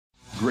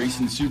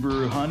Grayson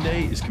Subaru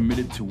Hyundai is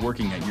committed to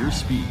working at your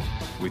speed,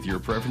 with your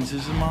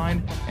preferences in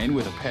mind, and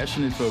with a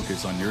passionate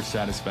focus on your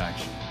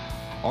satisfaction.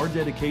 Our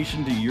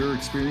dedication to your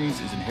experience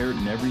is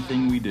inherent in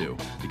everything we do,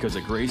 because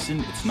at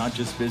Grayson, it's not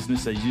just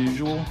business as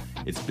usual,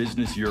 it's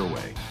business your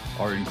way.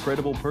 Our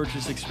incredible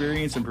purchase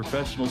experience and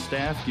professional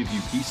staff give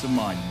you peace of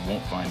mind you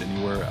won't find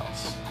anywhere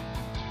else.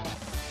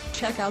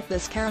 Check out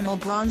this caramel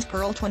bronze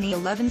pearl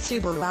 2011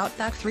 Subaru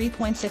Outback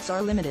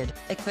 3.6R Limited,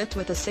 equipped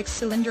with a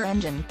 6-cylinder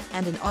engine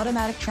and an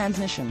automatic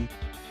transmission.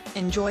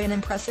 Enjoy an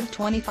impressive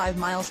 25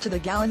 miles to the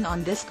gallon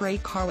on this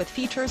great car with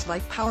features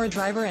like power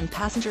driver and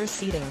passenger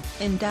seating,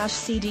 in-dash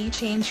CD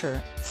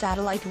changer,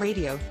 satellite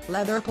radio,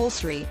 leather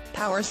upholstery,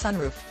 power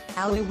sunroof,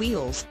 alloy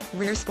wheels,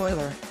 rear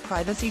spoiler,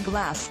 privacy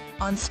glass,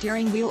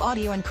 on-steering wheel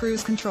audio and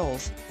cruise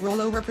controls,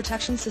 rollover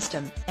protection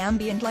system,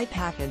 ambient light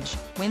package,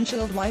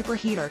 windshield wiper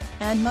heater,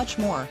 and much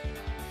more.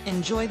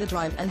 Enjoy the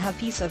drive and have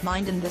peace of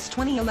mind in this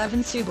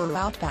 2011 Subaru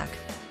Outback.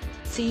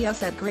 See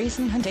us at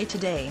Grayson Hyundai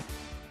today.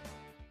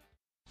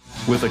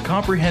 With a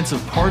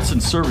comprehensive parts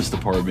and service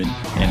department,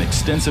 an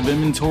extensive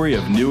inventory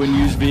of new and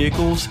used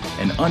vehicles,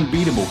 and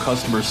unbeatable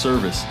customer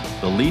service,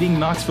 the leading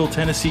Knoxville,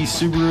 Tennessee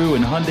Subaru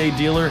and Hyundai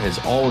dealer has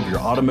all of your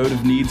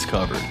automotive needs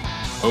covered.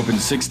 Open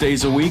 6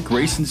 days a week,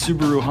 Grayson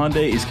Subaru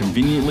Hyundai is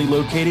conveniently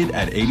located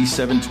at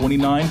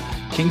 8729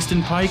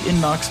 Kingston Pike in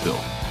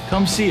Knoxville.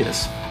 Come see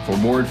us. For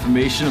more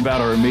information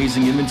about our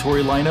amazing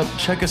inventory lineup,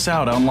 check us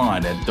out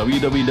online at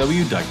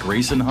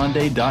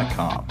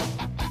www.graysonhyundai.com.